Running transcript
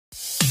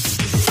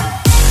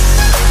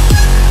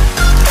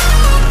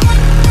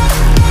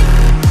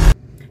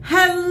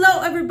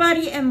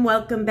everybody, and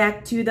welcome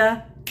back to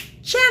the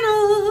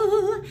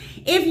channel.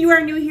 If you are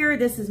new here,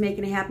 this is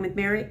Making It Happen with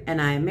Mary,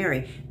 and I am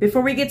Mary.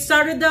 Before we get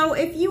started though,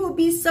 if you would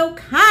be so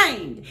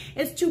kind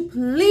as to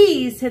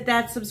please hit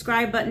that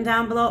subscribe button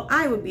down below,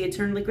 I would be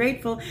eternally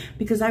grateful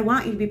because I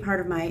want you to be part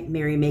of my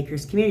Mary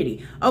Makers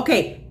community.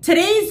 Okay,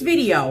 today's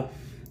video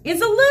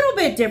is a little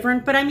bit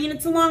different, but I mean,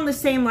 it's along the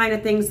same line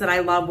of things that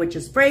I love, which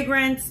is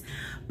fragrance.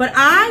 But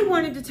I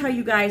wanted to tell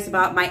you guys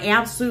about my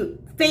absolute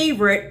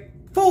favorite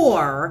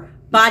 4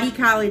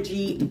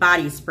 Bodycology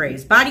body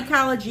sprays.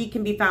 Bodycology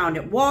can be found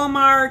at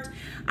Walmart.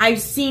 I've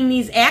seen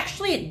these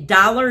actually at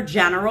Dollar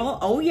General.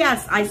 Oh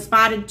yes, I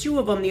spotted 2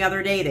 of them the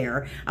other day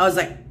there. I was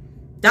like,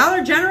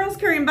 Dollar General's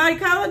carrying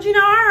Bodycology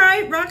now? All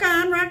right, rock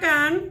on, rock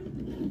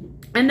on.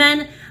 And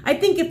then I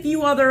think a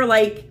few other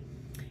like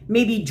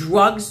maybe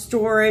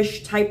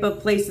drugstore-ish type of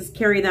places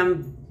carry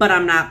them, but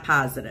I'm not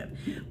positive.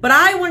 But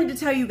I wanted to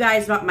tell you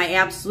guys about my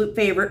absolute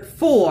favorite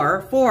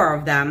 4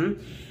 of them.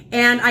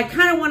 And I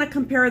kind of want to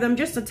compare them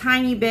just a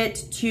tiny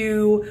bit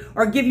to,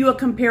 or give you a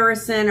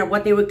comparison of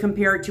what they would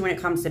compare to when it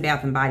comes to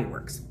Bath & Body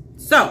Works.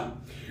 So,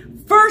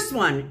 first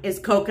one is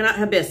Coconut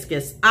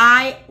Hibiscus.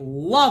 I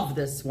love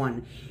this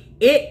one.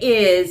 It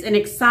is an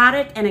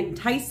exotic and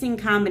enticing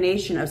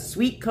combination of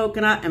sweet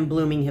coconut and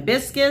blooming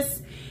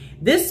hibiscus.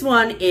 This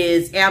one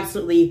is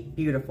absolutely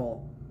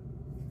beautiful.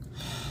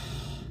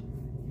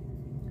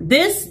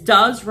 This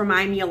does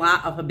remind me a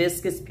lot of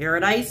Hibiscus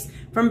Paradise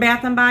from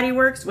Bath & Body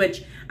Works,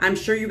 which I'm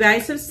sure you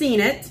guys have seen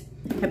it.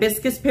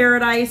 Hibiscus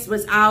Paradise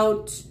was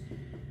out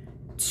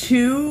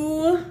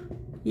 2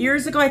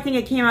 years ago. I think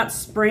it came out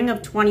spring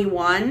of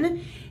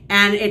 21,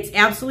 and it's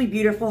absolutely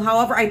beautiful.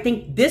 However, I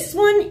think this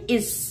one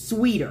is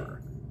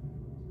sweeter.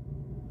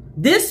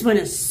 This one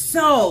is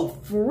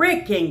so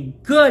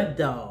freaking good,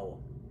 though.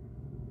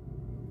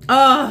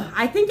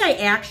 I think I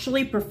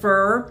actually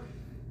prefer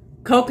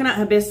Coconut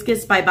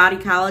Hibiscus by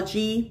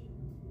Bodycology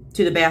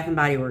to the Bath &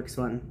 Body Works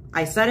one.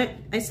 I said it.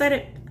 I said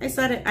it. I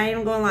said it. I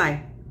ain't gonna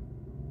lie.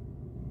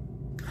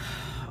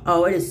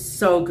 Oh, it is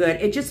so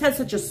good. It just has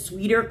such a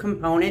sweeter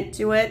component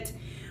to it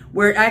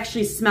where it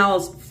actually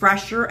smells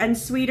fresher and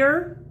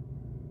sweeter.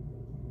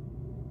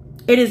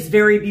 It is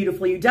very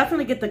beautiful. You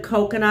definitely get the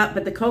coconut,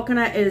 but the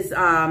coconut is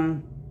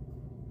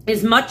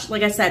much,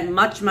 like I said,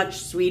 much, much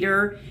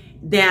sweeter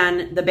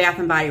than the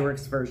Bath & Body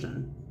Works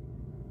version.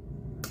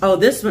 Oh,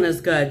 this one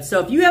is good. So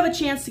if you have a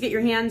chance to get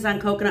your hands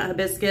on Coconut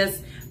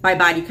Hibiscus by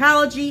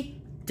Bodycology,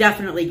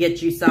 definitely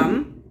get you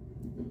some.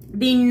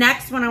 The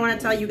next one I want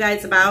to tell you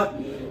guys about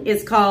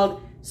is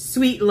called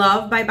Sweet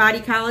Love by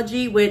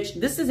Bodycology, which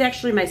this is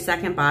actually my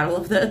 2nd bottle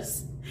of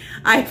this.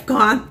 I've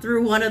gone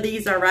through one of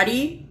these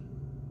already.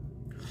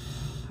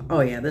 Oh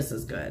yeah, this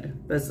is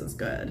good. This is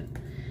good.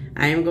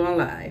 I am gonna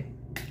lie.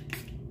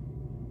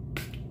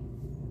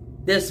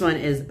 This one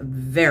is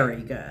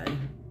very good.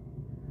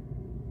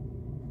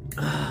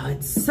 Oh,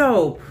 it's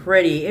so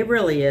pretty. It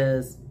really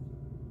is.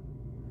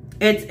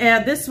 It's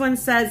this one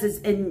says it's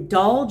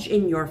indulge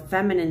in your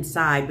feminine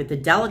side with the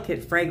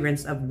delicate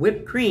fragrance of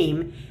whipped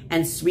cream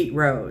and sweet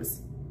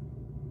rose.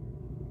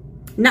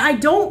 Now, I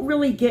don't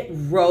really get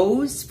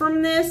rose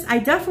from this. I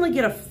definitely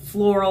get a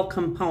floral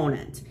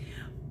component,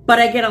 but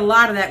I get a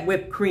lot of that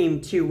whipped cream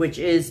too, which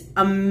is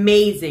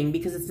amazing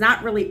because it's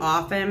not really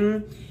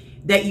often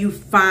that you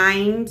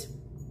find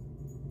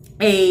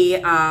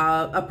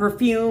a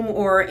perfume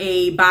or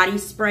a body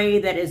spray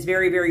that is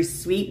very, very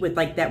sweet with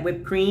like that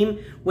whipped cream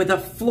with a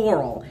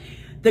floral.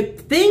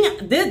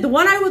 The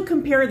one I would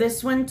compare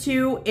this one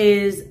to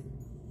is,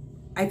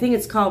 I think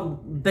it's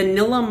called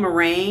Vanilla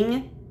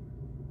Meringue.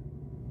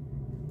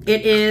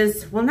 It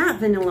is, well,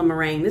 not Vanilla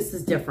Meringue. This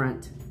is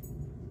different.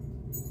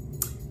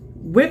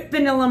 Whipped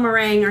Vanilla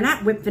Meringue, or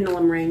not Whipped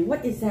Vanilla Meringue.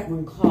 What is that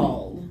one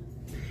called?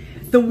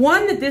 The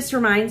one that this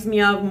reminds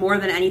me of more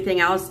than anything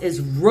else is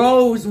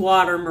Rose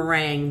Water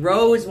Meringue.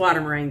 Rose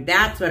Water Meringue,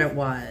 that's what it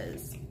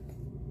was.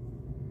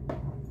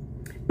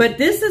 But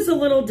this is a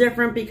little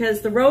different because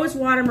the Rose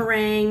Water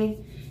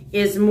Meringue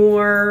is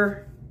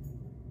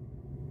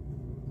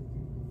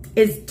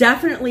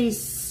definitely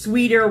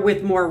sweeter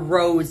with more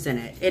rose in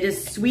it. It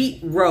is sweet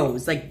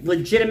rose, like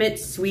legitimate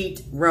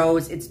sweet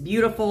rose. It's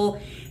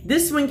beautiful.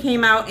 This one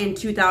came out in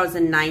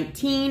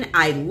 2019.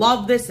 I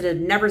love this and have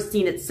never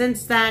seen it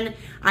since then.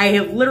 I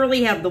have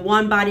literally have the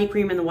one body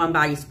cream and the one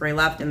body spray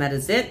left, and that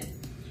is it.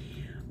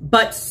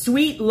 But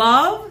Sweet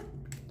Love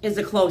is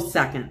a close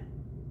second.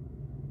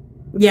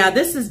 Yeah,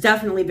 this is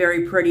definitely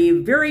very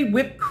pretty. Very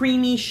whipped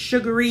creamy,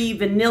 sugary,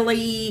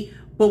 vanilla-y,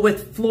 but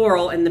with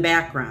floral in the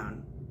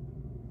background.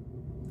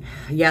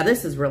 Yeah,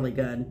 this is really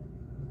good.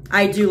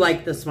 I do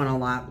like this one a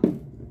lot.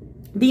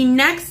 The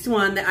next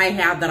one that I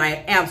have that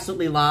I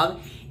absolutely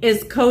love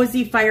is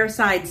Cozy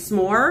Fireside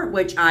S'more,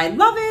 which I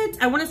love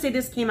it. I want to say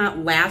this came out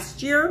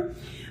last year,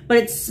 but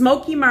it's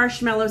smoky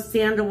marshmallow,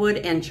 sandalwood,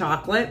 and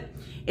chocolate.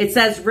 It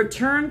says,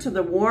 return to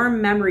the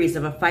warm memories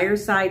of a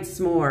fireside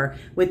s'more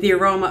with the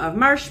aroma of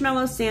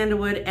marshmallow,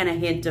 sandalwood, and a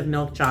hint of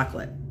milk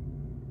chocolate.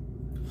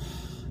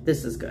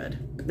 This is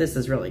good. This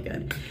is really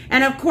good.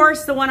 And of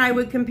course, the one I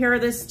would compare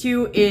this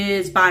to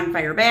is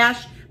Bonfire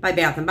Bash by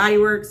Bath & Body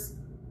Works.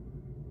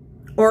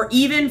 Or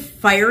even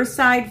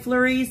Fireside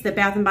Flurries that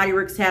Bath & Body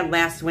Works had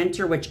last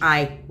winter, which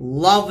I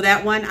love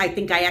that one. I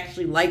think I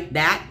actually like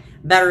that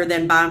better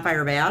than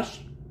Bonfire Bash.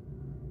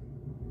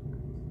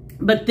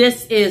 But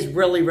this is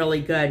really,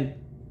 really good.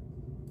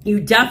 You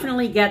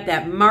definitely get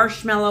that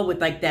marshmallow with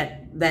like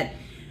that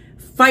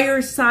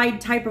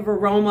fireside type of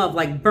aroma of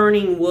like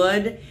burning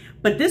wood.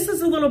 But this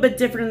is a little bit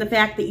different in the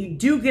fact that you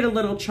do get a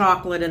little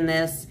chocolate in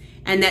this,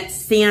 and that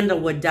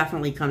sandalwood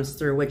definitely comes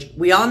through, which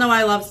we all know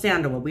I love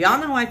sandalwood. We all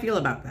know how I feel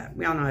about that.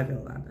 We all know how I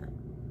feel about that.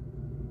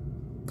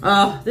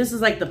 Oh, this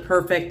is like the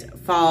perfect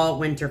fall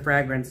winter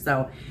fragrance.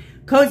 So,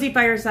 Cozy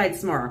Fireside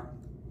S'more.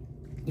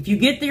 If you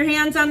get your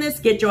hands on this,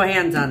 get your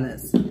hands on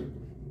this.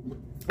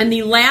 And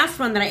the last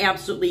one that I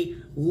absolutely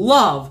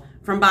love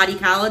from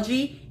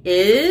Bodycology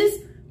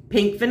is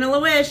Pink Vanilla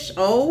Wish.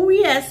 Oh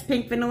yes,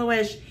 Pink Vanilla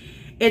Wish.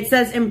 It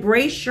says,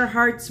 embrace your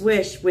heart's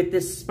wish with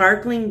this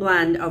sparkling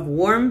blend of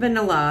warm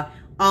vanilla,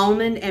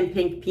 almond, and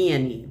pink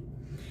peony.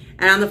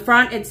 And on the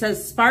front, it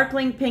says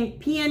sparkling pink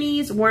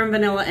peonies, warm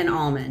vanilla, and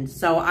almond.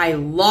 So I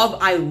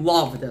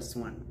love this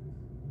one.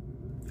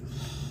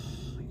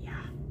 Oh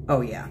yeah.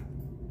 Oh yeah.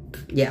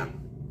 Yeah.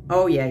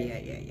 Oh yeah, yeah,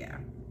 yeah, yeah.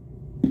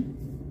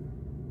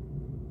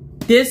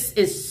 This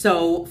is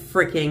so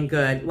freaking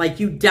good.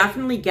 Like, you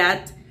definitely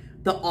get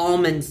the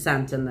almond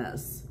scent in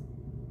this.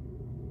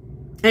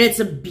 And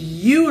it's a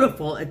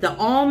beautiful, the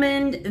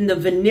almond and the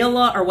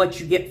vanilla are what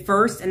you get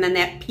first, and then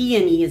that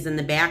peony is in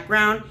the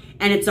background,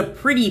 and it's a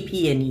pretty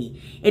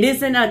peony. It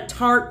isn't a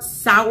tart,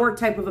 sour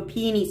type of a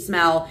peony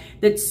smell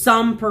that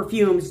some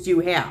perfumes do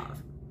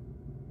have.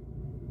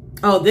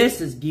 Oh, this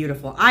is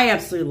beautiful. I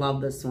absolutely love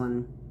this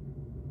one.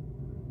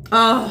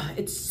 Oh,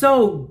 it's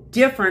so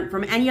different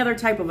from any other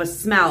type of a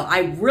smell.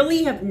 I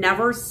really have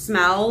never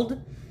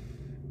smelled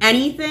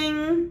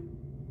anything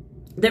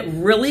that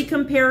really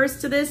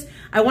compares to this.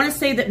 I want to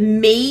say that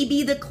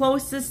maybe the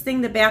closest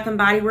thing that Bath &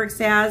 Body Works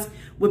has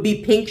would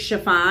be Pink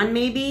Chiffon,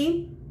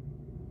 maybe.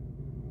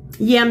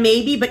 Yeah,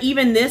 maybe, but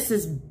even this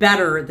is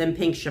better than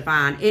Pink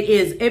Chiffon. It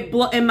is,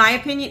 in my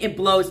opinion, it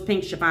blows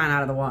Pink Chiffon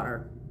out of the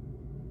water.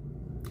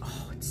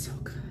 Oh, it's so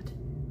good.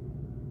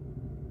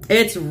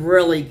 It's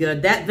really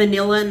good. That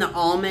vanilla and the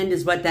almond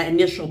is what that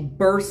initial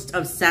burst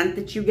of scent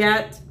that you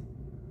get,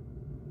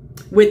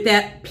 with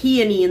that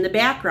peony in the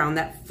background,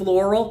 that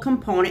floral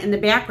component in the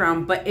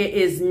background, but it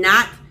is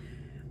not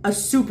a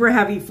super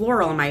heavy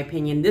floral in my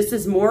opinion. This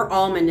is more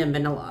almond and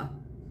vanilla.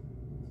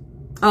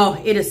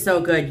 Oh, it is so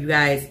good, you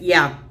guys.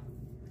 Yeah.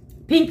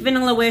 Pink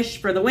Vanilla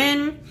Wish for the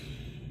win.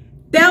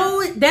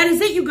 That is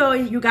it,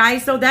 you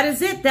guys. So that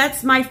is it.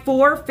 That's my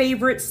 4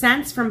 favorite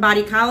scents from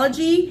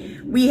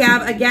Bodycology. We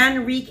have,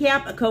 again,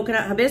 recap, a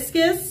Coconut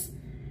Hibiscus,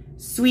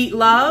 Sweet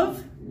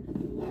Love,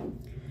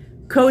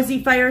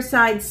 Cozy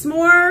Fireside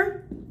S'more,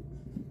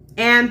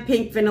 and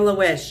Pink Vanilla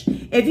Wish.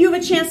 If you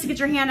have a chance to get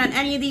your hand on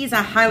any of these,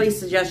 I highly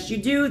suggest you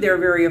do. They're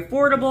very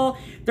affordable.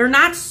 They're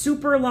not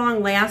super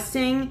long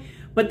lasting,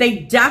 but they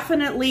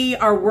definitely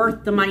are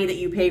worth the money that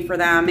you pay for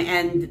them,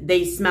 and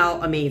they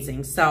smell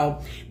amazing.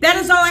 So that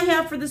is all I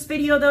have for this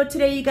video though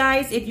today, you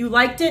guys. If you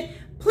liked it,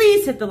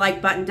 please hit the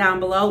like button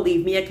down below.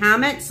 Leave me a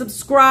comment.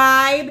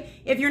 Subscribe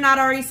if you're not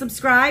already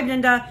subscribed,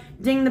 and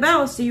ding the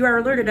bell so you are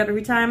alerted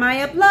every time I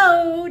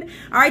upload.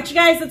 All right, you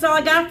guys, that's all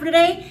I got for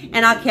today,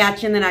 and I'll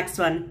catch you in the next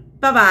one.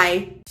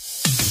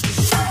 Bye-bye.